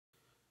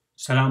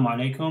السلام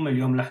عليكم.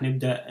 اليوم راح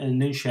نبدأ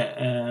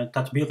ننشأ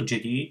تطبيق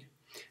جديد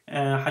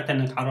حتى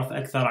نتعرف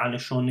أكثر على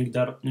شلون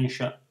نقدر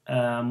ننشأ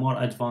more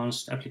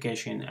advanced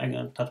application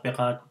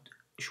تطبيقات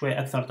شوي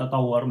أكثر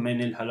تطور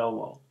من الهلو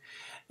وورلد.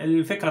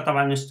 الفكرة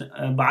طبعا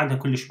بعدها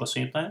كلش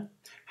بسيطة.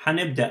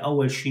 حنبدأ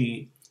أول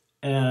شيء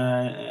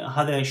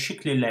هذا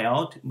شكل اللاي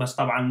اوت، بس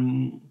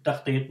طبعا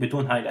تخطيط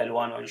بدون هاي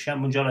الألوان والأشياء،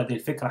 مجرد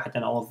الفكرة حتى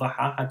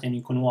نوضحها حتى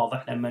يكون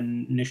واضح لما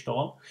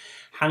نشتغل.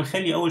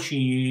 حنخلي أول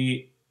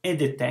شيء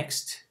edit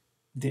text،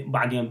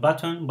 بعدين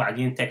button،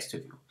 بعدين text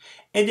view.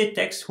 edit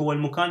text هو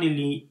المكان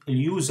اللي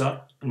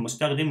اليوزر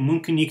المستخدم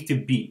ممكن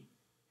يكتب بيه.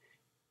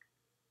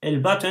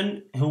 البutton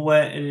هو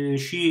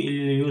الشيء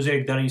اللي اليوزر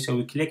يقدر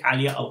يسوي كليك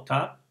عليه أو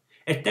تاب.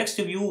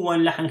 التكست فيو هو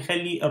اللي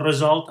حنخلي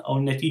الريزلت أو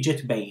النتيجة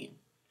تبين.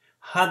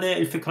 هذا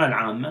الفكرة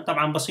العامة،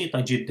 طبعا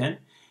بسيطة جدا،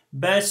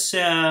 بس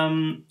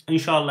إن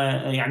شاء الله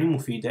يعني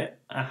مفيدة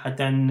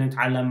حتى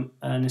نتعلم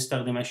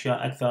نستخدم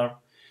أشياء أكثر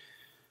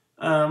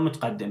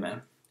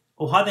متقدمة.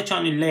 وهذا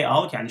كان اللاي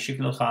اوت، يعني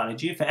الشكل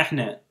الخارجي.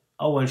 فاحنا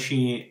اول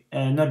شيء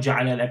نرجع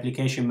على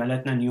الابلكيشن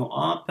مالتنا نيو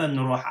اب،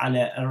 نروح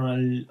على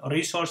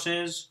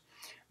الريسورسز.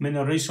 من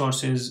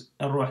الريسورسز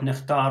نروح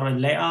نختار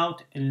اللاي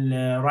اوت،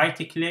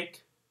 الرايت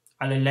كليك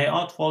على اللاي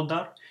اوت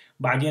فولدر،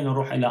 بعدين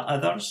نروح الى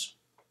اذرز،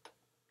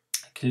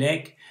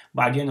 كليك،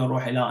 بعدين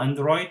نروح الى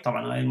اندرويد.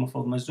 طبعا هاي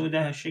المفروض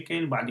مسدوده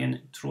هالشكل.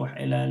 بعدين تروح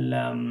الى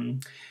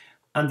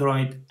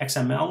اندرويد اكس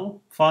ام ال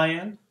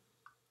فايل،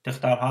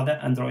 تختار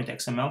هذا اندرويد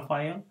اكس ام ال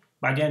فايل،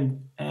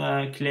 بعدين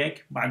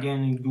كليك،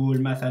 بعدين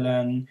تقول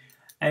مثلا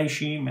اي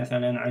شيء،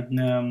 مثلا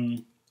عندنا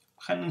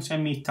خلينا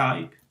نسميه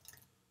تايب،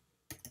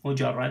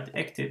 مجرد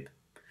اكتب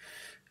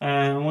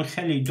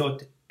ونخلي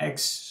دوت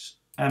اكس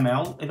ام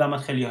ال، اذا ما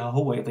تخليها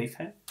هو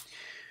يضيفها.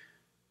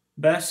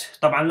 بس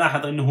طبعا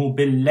لاحظ انه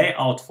باللاي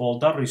اوت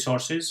فولدر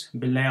ريسورسز،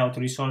 باللاي اوت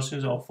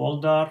ريسورسز او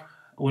فولدر،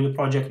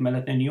 والبروجكت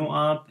مالتنا نيو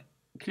اب،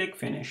 كليك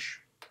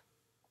فينيش.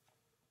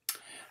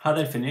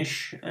 هذا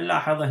الفينيش.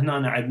 لاحظ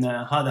هنا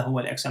عندنا هذا هو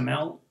الاكس ام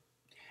ال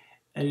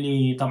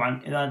اللي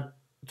طبعا اذا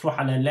تروح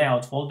على اللاي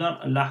اوت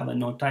فولدر نلاحظ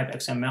انه تايب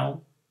اكس ام ال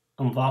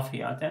انضاف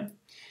فياته.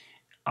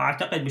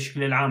 اعتقد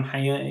بشكل العام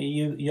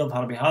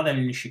يظهر بهذا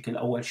الشكل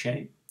اول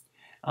شيء.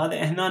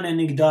 هذا هنا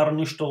نقدر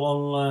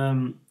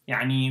نشتغل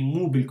يعني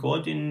مو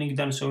بالكود،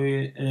 نقدر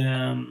نسوي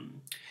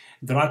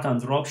دراج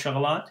اند دروب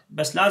شغلات،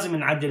 بس لازم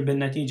نعدل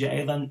بالنتيجة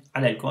ايضا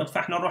على الكود.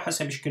 فاحنا نروح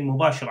هسه بشكل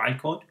مباشر على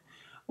الكود،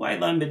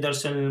 وايضا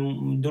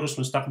بالدروس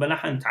مستقبلا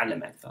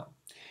حنتعلم اكثر.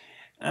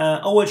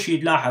 اول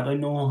شيء تلاحظ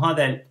انه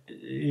هذا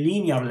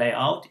linear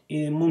layout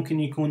ممكن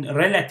يكون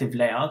relative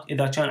layout.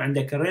 اذا كان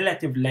عندك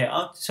relative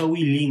layout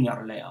سوي linear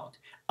layout،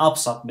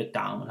 ابسط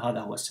بالتعامل. هذا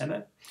هو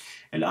السبب.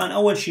 الان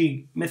اول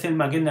شيء مثل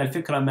ما قلنا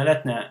الفكره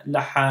مالتنا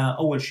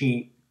اول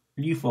شيء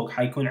اللي فوق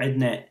حيكون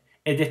عندنا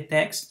edit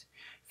text.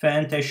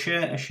 فانت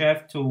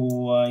شفت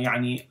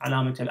ويعني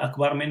علامه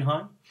الاكبر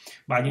منها،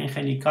 بعدين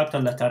خلي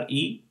capital letter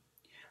E،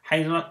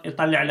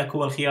 حيطلع لك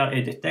هو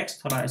الخيار edit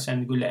text. رأسا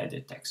نقول له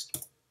edit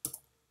text.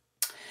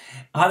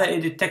 هذا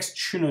edit text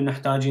شنو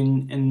نحتاج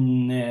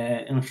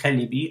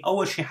نخلي بيه؟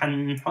 اول شيء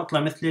حنحط له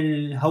مثل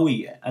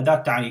الهويه، اداه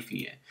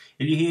تعريفيه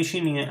اللي هي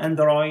شنو؟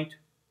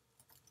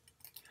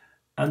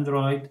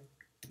 اندرويد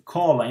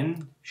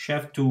كولن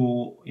شيفت،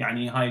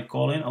 يعني هاي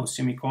الكولن او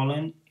السيمي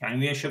كولن، يعني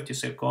ويا شيفت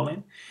يصير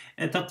كولن.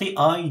 تعطي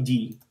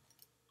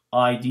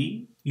اي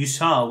دي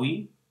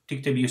يساوي،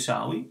 تكتب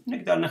يساوي،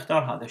 نقدر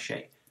نختار هذا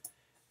الشيء.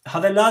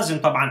 هذا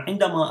لازم طبعا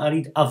عندما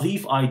اريد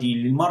اضيف اي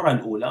دي للمره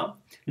الاولى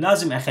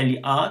لازم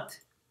اخلي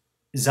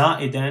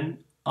زائدا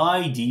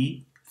ID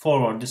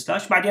forward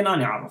slash، بعدين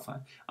أنا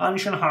أعرفها. أنا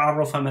شنو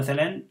هعرفها؟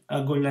 مثلا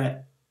أقول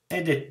له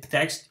edit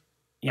text،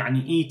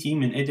 يعني ET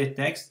من edit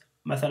text.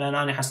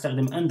 مثلا أنا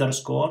حستخدم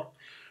underscore،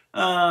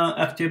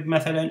 أكتب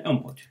مثلا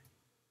input.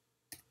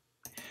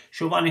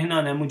 شوف أنا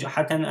هنا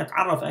حتى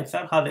أتعرف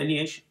أكثر هذا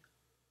ليش.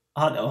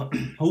 هذا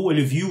هو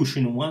الفيو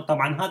شنو.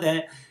 طبعا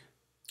هذا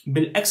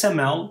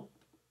بالXML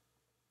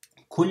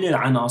كل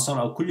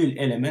العناصر أو كل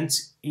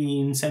الاليمنتس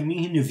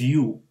نسميهن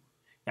فيو،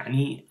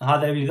 يعني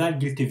هذا اللي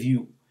قلت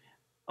فيو،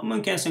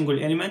 ممكن نقول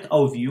element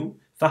او فيو.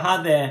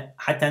 فهذا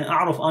حتى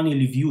اعرف اني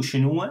الفيو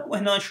شنو،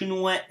 وهنا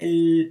شنو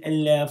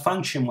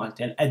الفانكشن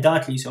مالته،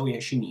 الاداه اللي يسويها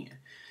شنو.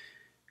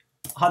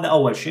 هذا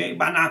اول شيء.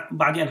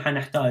 بعدين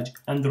حنحتاج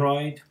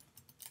اندرويد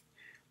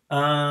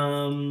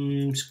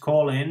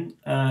كولن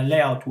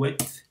لاي اوت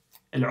ويدث،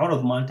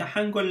 العرض مالته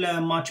حنقول له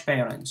ماتش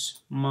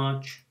بيرنتس،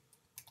 ماتش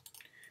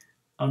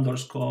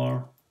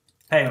اندرسكور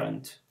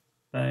بيرنت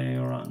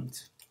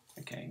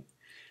اوكي.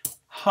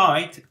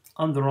 هايت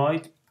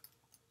اندرويد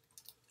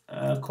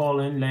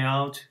colon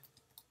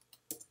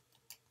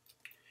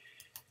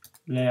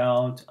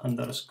layout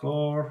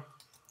underscore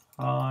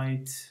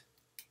height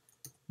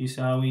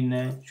يساوي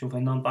لنا، شوف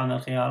هنا انطانا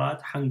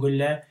الخيارات، حنقول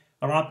له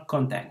wrap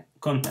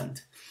content.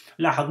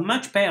 لاحظ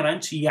match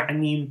parents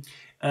يعني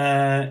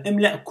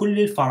املأ كل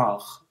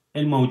الفراغ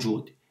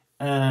الموجود.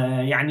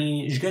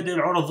 يعني ايش قد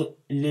العرض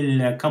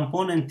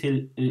للكomponent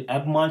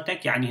الاب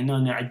مالتك، يعني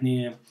هنا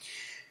عندنا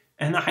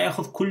هنا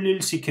حياخذ كل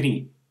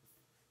السكرين.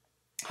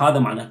 هذا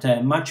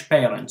معناته match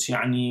parents،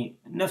 يعني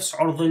نفس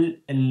عرض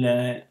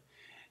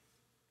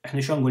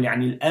احنا شلون نقول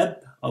يعني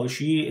الاب او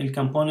شيء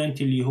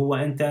الكومبوننت اللي هو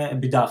انت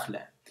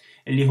بداخله،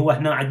 اللي هو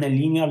هنا عندنا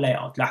اللينير لاي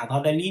اوت. لاحظ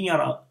هذا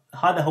اللينير،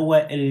 هذا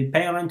هو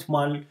البيرنت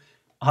مال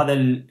هذا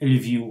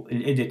الفيو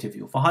الاديت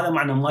فيو. فهذا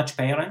معنى ماتش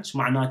بيرنتس،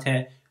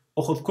 معناته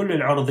اخذ كل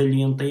العرض اللي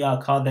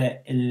ينطياك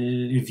هذا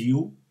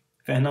الفيو،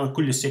 فهنا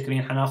كل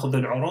السكرين حناخذ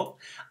العرض.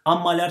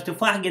 اما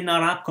الارتفاع قلنا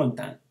راب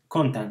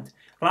كونتنت.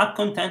 راب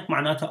كونتنت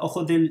معناته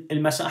اخذ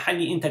المساحه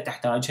اللي انت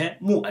تحتاجها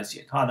مو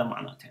ازيد، هذا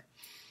معناته.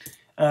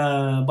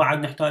 بعد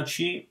نحتاج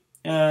شيء،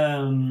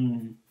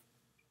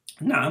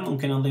 نعم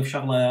ممكن نضيف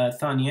شغله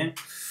ثانيه.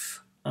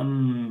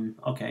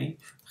 اوكي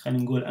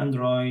خلينا نقول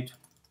اندرويد،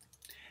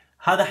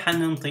 هذا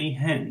حننطي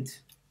هنت.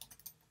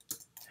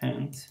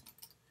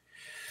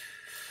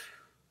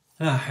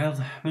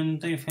 لاحظ من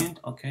نضيف هنت.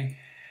 اوكي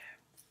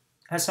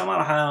هسه ما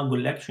راح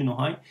اقول لك شنو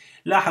هاي.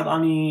 لاحظ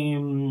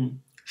اني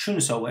شنو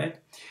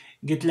سويت،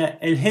 قلت له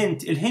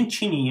الهنت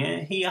شنو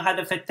هي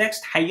هدف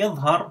التكست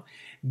حيظهر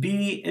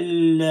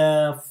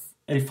بالفراغ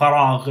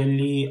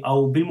اللي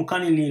او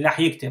بالمكان اللي راح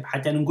يكتب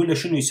حتى نقول له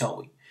شنو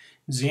يسوي.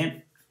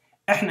 زين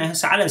احنا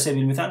هسه على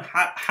سبيل المثال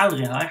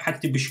حلغي هاي،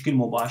 حكتب بشكل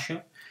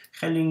مباشر.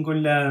 خلينا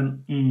نقول له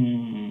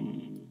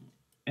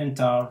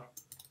enter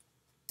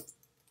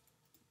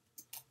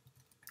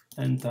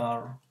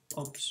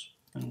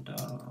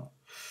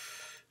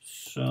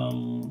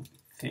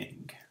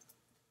something.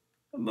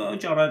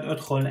 مجرد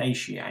ادخل اي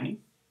شيء، يعني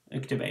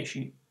اكتب اي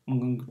شيء،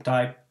 ممكن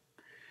تايب.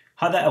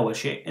 هذا اول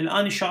شيء.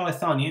 الان الشغله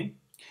الثانيه،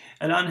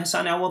 الان هسه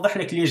انا اوضح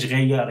لك ليش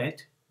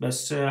غيرت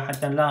بس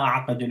حتى لا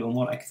اعقد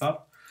الامور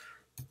اكثر.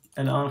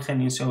 الان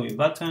خلينا نسوي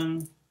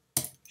بutton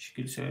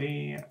بشكل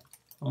سريع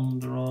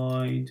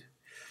اندرويد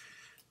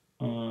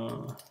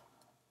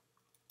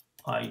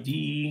ID.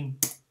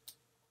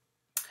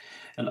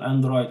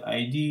 الاندرويد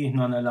ID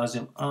هنا أنا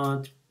لازم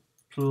add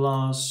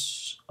plus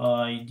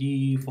ID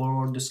 /،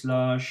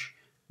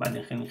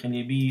 بعدين خلينا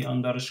نخليه b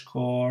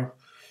underscore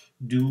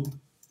do،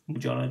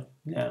 مجرد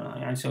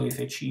يعني نسوي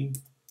فد شيء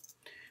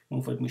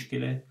مو فد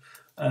مشكلة.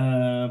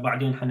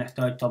 بعدين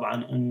حنحتاج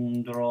طبعا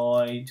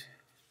اندرويد،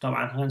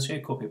 طبعا حنسوي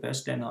كوبي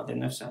بيست لان هذا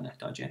نفسه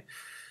نحتاجه،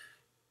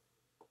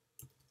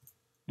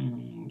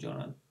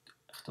 مجرد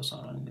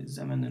اختصارا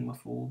للزمن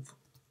المفروض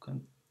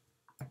كنت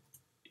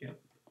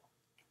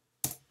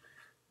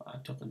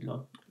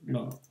اعتقد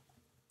لو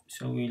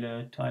نسوي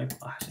له تايب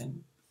احسن.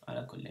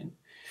 على كل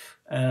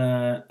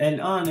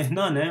الان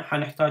هنا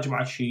حنحتاج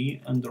بعد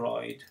شيء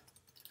اندرويد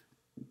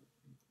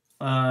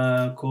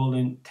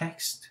كولن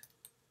تكست.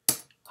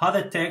 هذا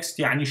التكست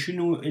يعني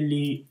شنو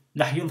اللي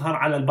راح يظهر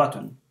على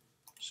البutton.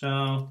 so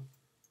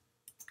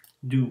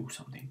do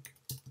something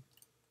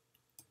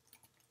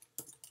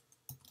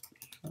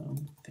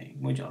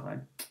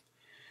مجرد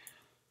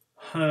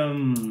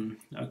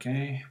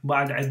اوكي.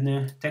 بعد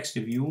عندنا text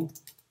view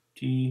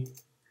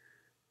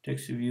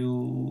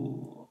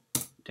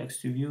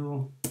text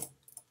view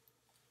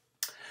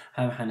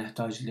هم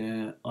حنحتاج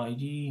ل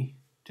ID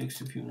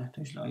text view،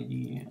 نحتاج ل ID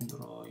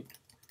اندرويد.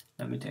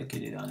 لا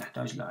متأكد اذا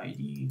نحتاج ل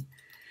ID،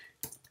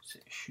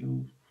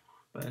 شوف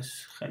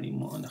بس خلي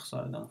مو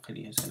نخسر اذا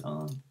نخليها هسه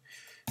الان.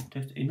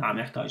 نعم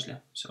نحتاج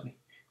له سوري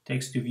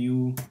text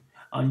view.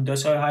 انا دا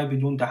اسوي هاي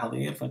بدون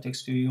تحضير، ف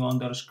text view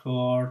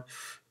underscore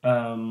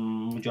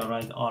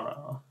مجرد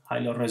هاي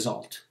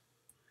للريزلت.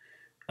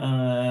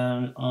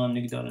 الان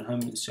نقدر هم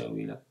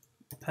نسوي له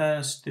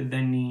paste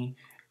ذني.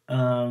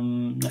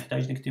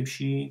 نحتاج نكتب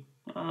شيء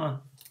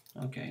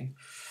اوكي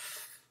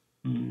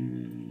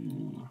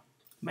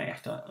ما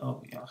يحتاج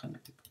يا خلينا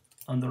نكتب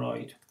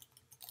اندرويد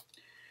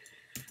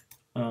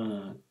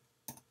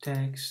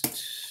text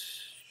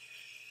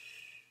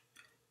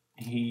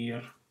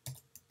here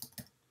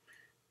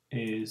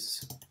is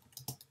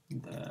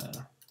the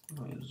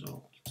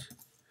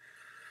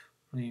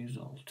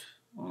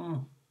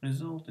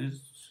result is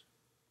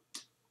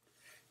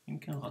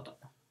يمكن خطأ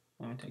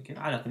ما متأكد.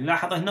 على كل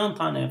لاحظ هنا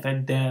انطانا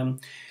فد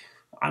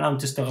علامة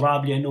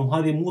استغراب لأنه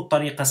هذه مو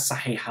الطريقة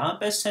الصحيحة،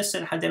 بس هسه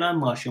لحد الآن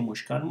ماشي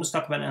مشكل،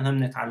 مستقبلا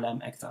هم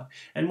نتعلم أكثر.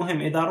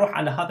 المهم إذا نروح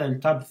على هذا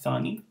التاب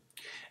الثاني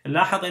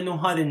نلاحظ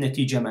إنه هذه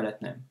النتيجة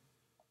مالتنا،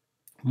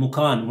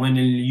 مكان وين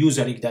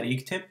اليوزر يقدر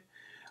يكتب،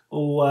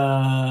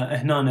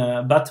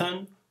 وهنا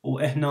باتن،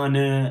 وهنا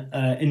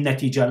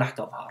النتيجة راح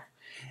تظهر.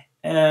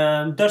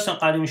 الدرس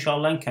القادم إن شاء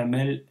الله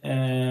نكمل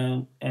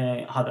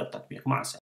هذا التطبيق. مع السلامة.